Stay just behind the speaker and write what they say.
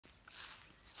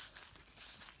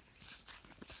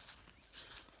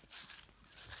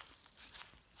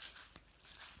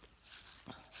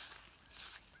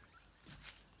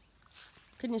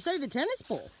Can you see the tennis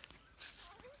ball?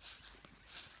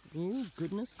 Oh,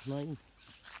 goodness me.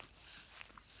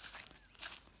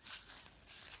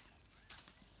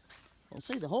 I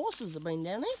see the horses have been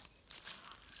down there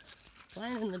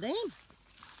playing in the dam.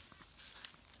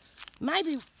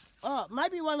 Maybe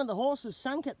one of the horses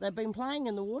sunk it. They've been playing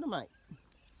in the water, mate.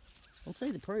 I see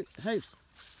the hoops.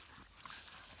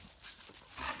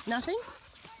 Nothing?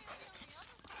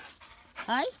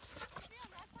 Hey?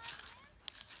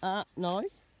 No.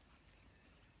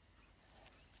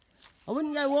 I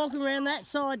wouldn't go walking around that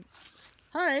side.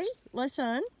 Hey,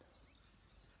 listen.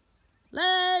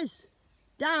 Liz,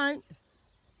 don't.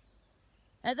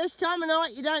 At this time of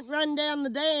night, you don't run down the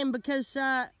dam because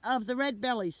of the red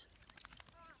bellies.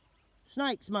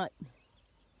 Snakes, mate.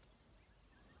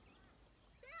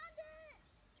 Found it.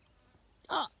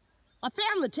 Oh, I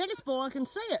found the tennis ball. I can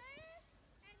see it.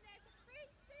 And there's a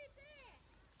frisbee there.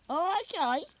 Oh,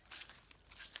 okay.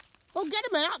 Well, get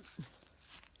him out.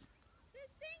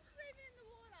 There's things moving in the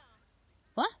water.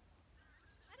 What?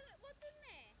 I don't know. What's in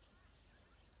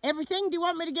there? Everything? Do you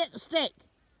want me to get the stick?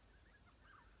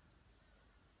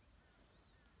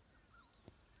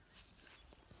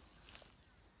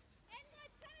 And my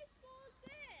tennis ball's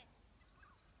there.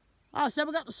 Oh, so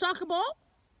we got the soccer ball?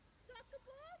 Soccer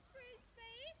ball,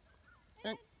 frisbee,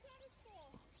 and tennis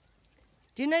ball.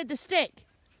 Do you need the stick? The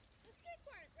stick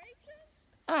won't reach it.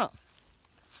 Oh.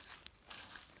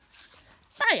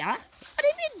 Hiya. What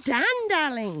have you done,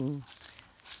 darling?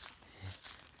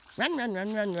 Run, run,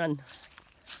 run, run, run.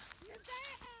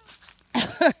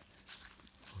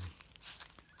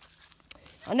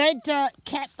 I need to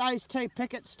cap those two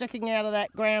pickets sticking out of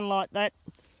that ground like that.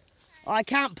 I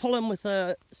can't pull them with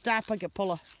a star picket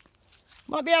puller.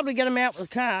 Might be able to get them out with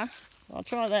a car. I'll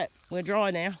try that. We're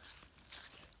dry now.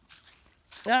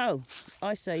 Oh,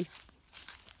 I see.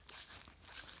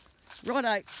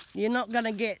 Righto, you're not going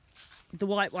to get the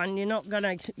white one. You're not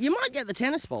going to... You might get the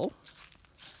tennis ball.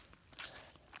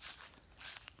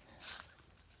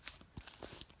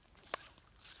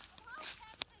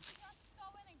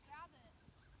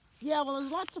 Yeah, well,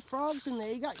 there's lots of frogs in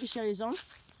there. You got your shoes on.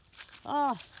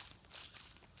 Oh.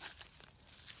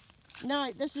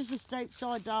 No, this is the steep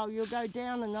side, Dale. You'll go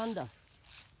down and under. I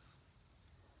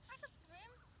can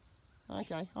swim.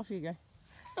 Okay, off you go. Is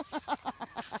it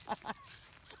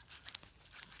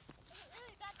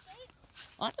really that deep?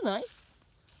 I don't know.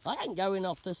 I don't go in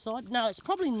off this side. No, it's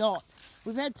probably not.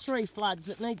 We've had 3 floods.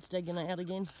 It needs digging out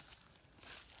again.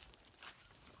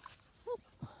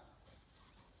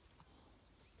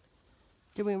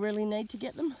 Do we really need to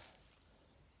get them?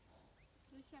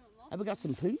 Have we got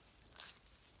some poo?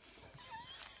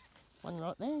 One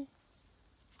right there.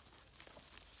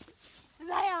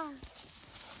 They are.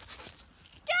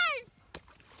 Go!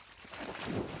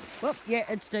 Well, yeah,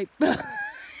 it's deep.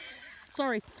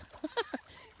 Sorry.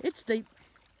 It's deep.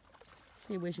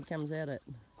 See where she comes out at.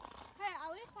 Hey,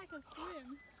 at least I can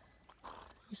swim.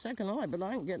 So can I, but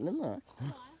I ain't getting in there.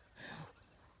 Why?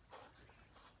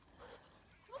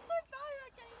 What's so bad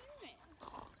about getting in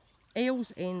there?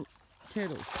 Eels and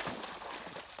turtles.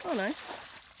 Oh no.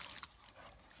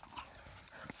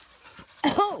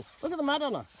 Oh, look at the mud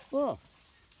on her. Oh.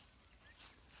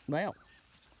 Wow.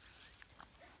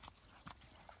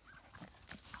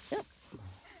 Yep.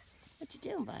 What you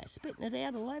doing, babe? Spitting it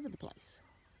out all over the place.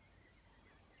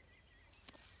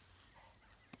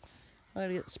 I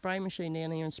gotta get the spray machine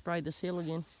down here and spray this hill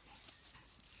again.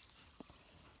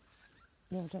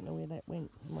 Yeah, I don't know where that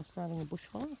went. Am I starting a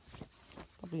bushfire?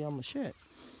 Probably on my shirt.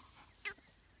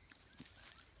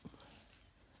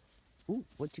 Ooh,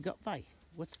 what you got, babe?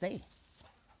 What's there?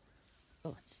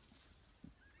 Oh, it's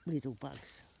little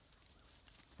bugs.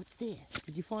 What's there?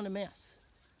 Did you find a mouse?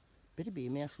 Better be a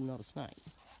mouse and not a snake.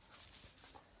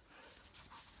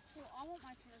 Well, I want my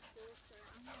tennis ball, so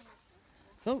I'm going to my tennis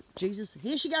ball. Oh, Jesus.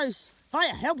 Here she goes.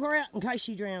 Hiya, help her out in case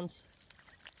she drowns.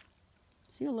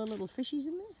 See all the little fishies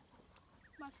in there?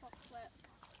 My sock's wet.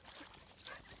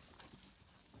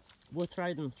 We'll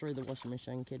throw them through the washing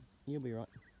machine, kid. You'll be right.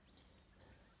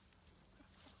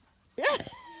 I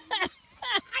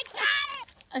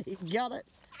got it! You got it.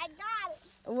 I got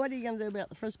it! What are you going to do about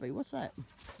the frisbee? What's that?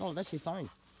 Oh, that's your phone.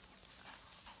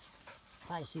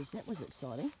 Hey, sis, that was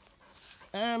exciting.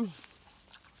 Where's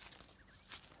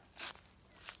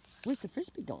the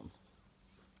frisbee gone?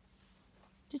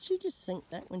 Did she just sink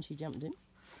that when she jumped in?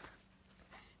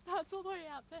 That's all the way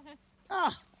out there.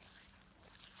 Ah!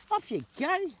 Off you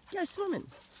go. Go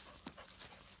swimming.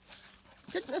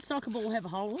 Didn't the soccer ball have a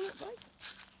hole in it, babe?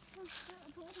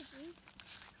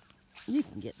 You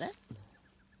can get that.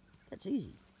 That's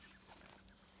easy.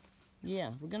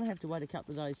 Yeah, we're going to have to wait a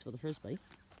couple of days for the frisbee.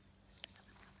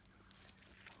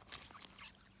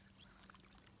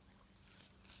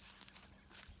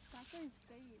 is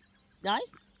deep. Eh?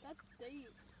 That's deep.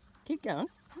 Keep going.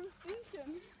 I'm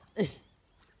sinking.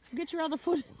 Get your other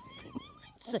foot.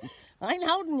 See, I ain't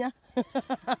holding you.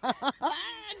 Go,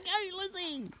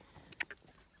 Lizzie.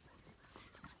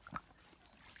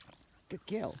 Good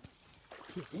girl.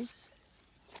 See this?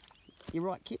 You're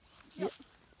right, Kit. Yep.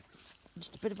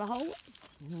 Just a bit of a hole.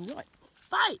 Right.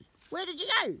 Hey, where did you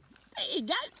go? There you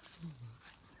go.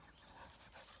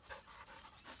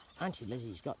 Auntie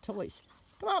Lizzie's got toys.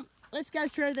 Come on, let's go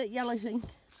through that yellow thing.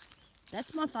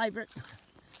 That's my favourite.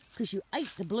 Because you ate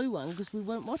the blue one because we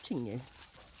weren't watching you.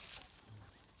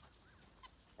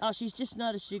 Oh, she's just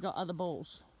noticed you got other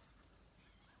balls.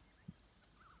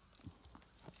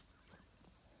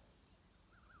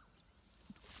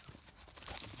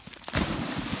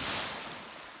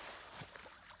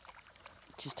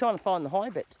 She's trying to find the high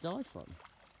bit to dive from.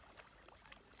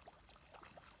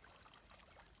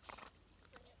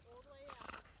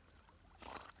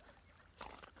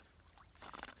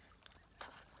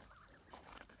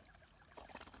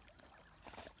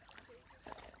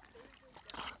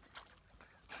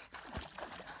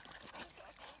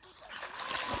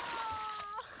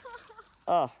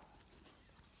 Oh.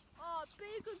 Oh, be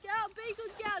a good girl, be a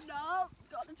good girl. No,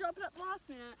 got to drop it at the last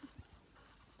minute.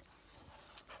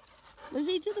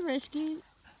 Lizzie to the rescue.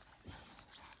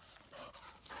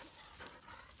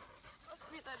 Must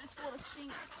admit though, this water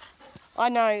stinks. I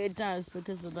know it does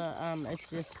because of the it's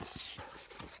just.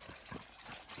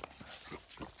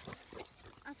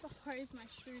 I have to hose my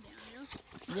shoe down,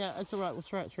 yeah? Yeah, it's alright, we'll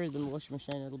throw it through the washing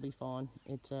machine, it'll be fine.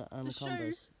 It's a The shoe?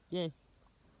 Converse. Yeah.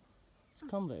 It's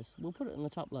Converse. We'll put it in the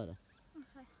top loader.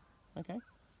 Okay. Okay.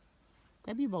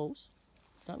 Grab your balls.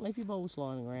 Don't leave your balls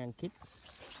lying around, kid.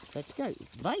 Let's go.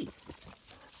 Vay.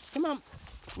 Come on.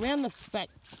 Round the back.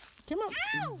 Come on.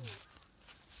 Ow!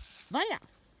 Vaya.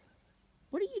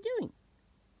 What are you doing?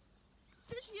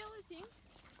 This yellow thing.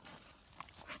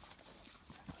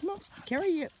 Come on.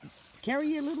 Carry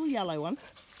your little yellow one.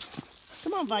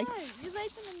 Come on, Vay. No, you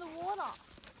leave them in the water.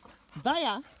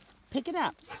 Vaya. Pick it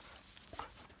up.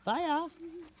 Vaya.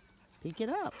 Pick it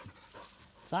up.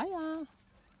 Vaya.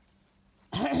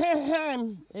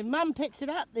 If Mum picks it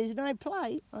up, there's no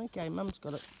play. Okay, Mum's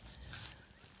got it.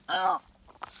 Oh.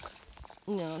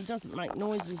 No, it doesn't make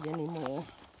noises anymore.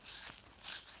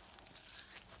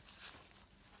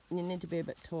 You need to be a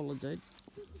bit taller, dude.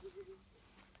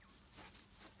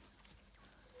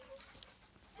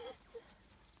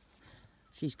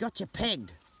 She's got you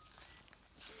pegged.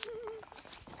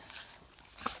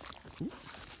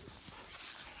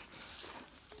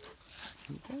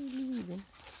 Okay, leaving.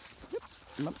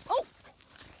 Mum. Oh!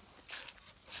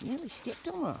 Nearly stepped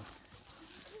on her.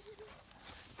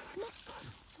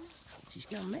 She's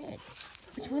going mad.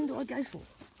 Which one do I go for?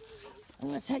 I'm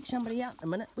going to take somebody out in a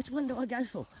minute. Which one do I go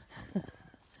for?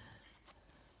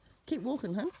 Keep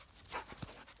walking, hun.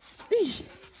 She's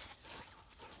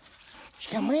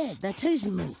gone mad. They're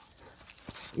teasing me.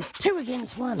 It's 2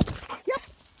 against 1. Yep.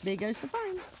 There goes the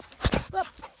phone. Up.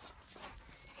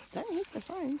 Don't hit the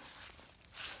phone.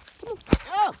 Come on.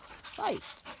 Oh! Hey!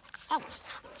 Ouch!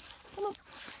 Come on.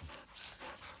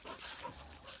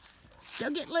 Go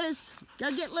get Liz.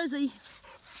 Go get Lizzie.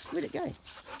 Where'd it go?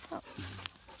 Oh.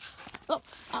 Oh.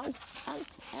 Ow. Ow.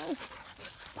 Ow.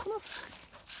 Come on.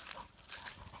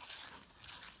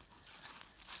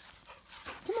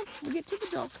 Come on. We'll get to the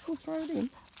dock. We'll throw it in. Wait,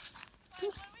 what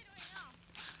are we doing now?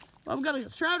 Well, I've got to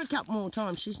throw it a couple more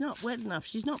times. She's not wet enough.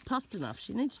 She's not puffed enough.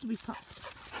 She needs to be puffed.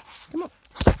 Come on.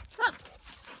 Up.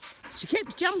 She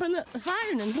keeps jumping at the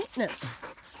phone and hitting it.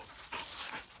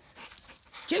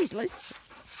 Jeez, Liz.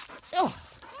 Oh.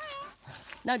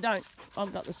 No, don't.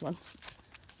 I've got this one.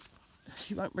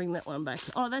 She won't bring that one back.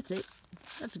 Oh, that's it.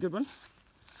 That's a good one.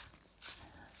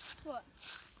 What?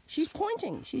 She's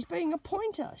pointing. She's being a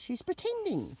pointer. She's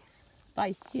pretending.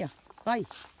 Bay, here. Bay.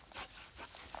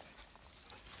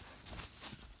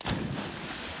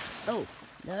 Oh,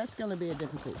 now that's going to be a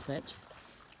difficult fetch.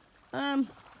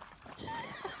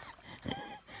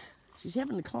 She's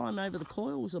having to climb over the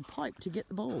coils of pipe to get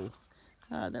the ball.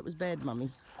 That was bad,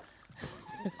 Mummy.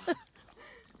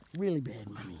 Really bad,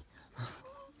 Mummy.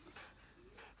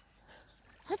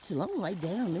 That's a long way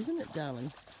down, isn't it,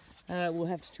 darling? We'll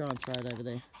have to try and throw it over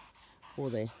there. Or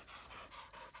there.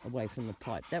 Away from the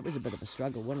pipe. That was a bit of a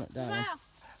struggle, wasn't it, darling? Wow.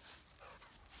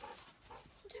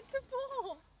 Get the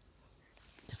ball.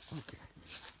 Okay.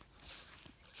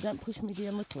 Don't push me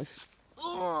down the cliff.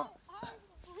 Oh.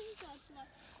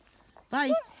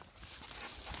 Bye.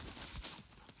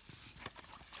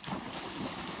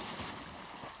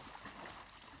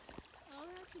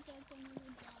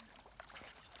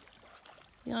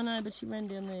 Yeah, I know, but she ran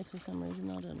down there for some reason.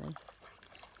 I don't know.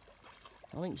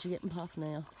 I think she's getting puffed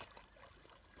now.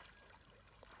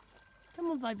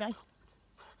 Come on, baby.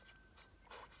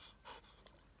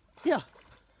 Yeah,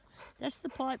 that's the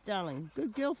pipe, darling.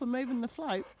 Good girl for moving the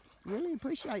float. Really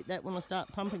appreciate that when I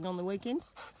start pumping on the weekend.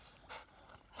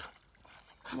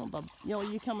 Come on, bub. Yo,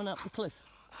 you coming up the cliff?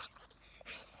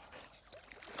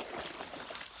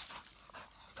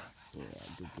 Yeah,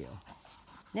 good girl.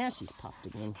 Now she's puffed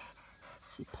again.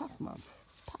 She puffed, Mum.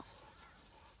 Puff.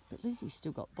 But Lizzie's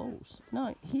still got balls.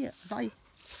 No, here, babe.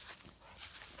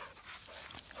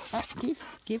 Up,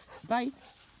 give, babe.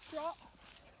 Drop.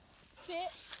 Sit.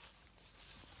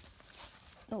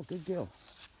 Oh, good girl.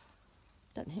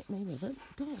 Don't hit me with it.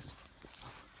 God.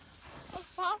 I was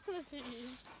passing it to you.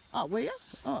 Oh, were you?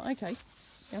 Oh, okay.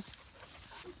 Yeah.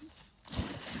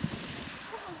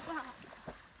 What was that?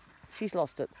 She's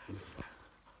lost it.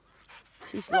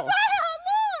 She's Nevaeh, lost.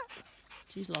 look!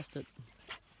 She's lost it.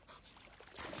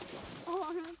 Oh,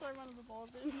 I'm going to throw one of the balls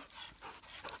in.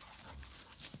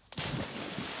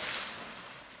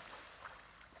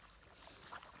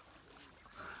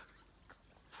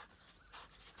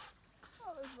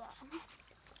 What was that?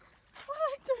 What did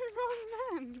I do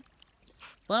wrong then?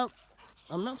 Well,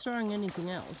 I'm not throwing anything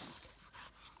else.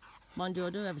 Mind you, I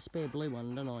do have a spare blue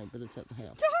one, don't I? But it's at the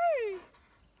house. Go!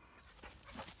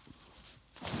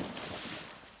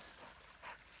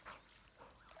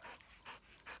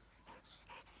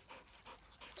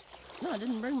 No, I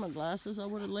didn't bring my glasses. I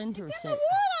would have lent her a In set. the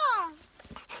water!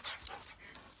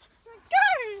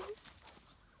 Go!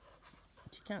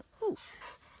 She can't. Ooh.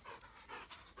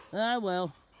 Oh,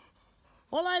 well.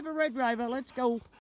 All over, Red Rover. Let's go.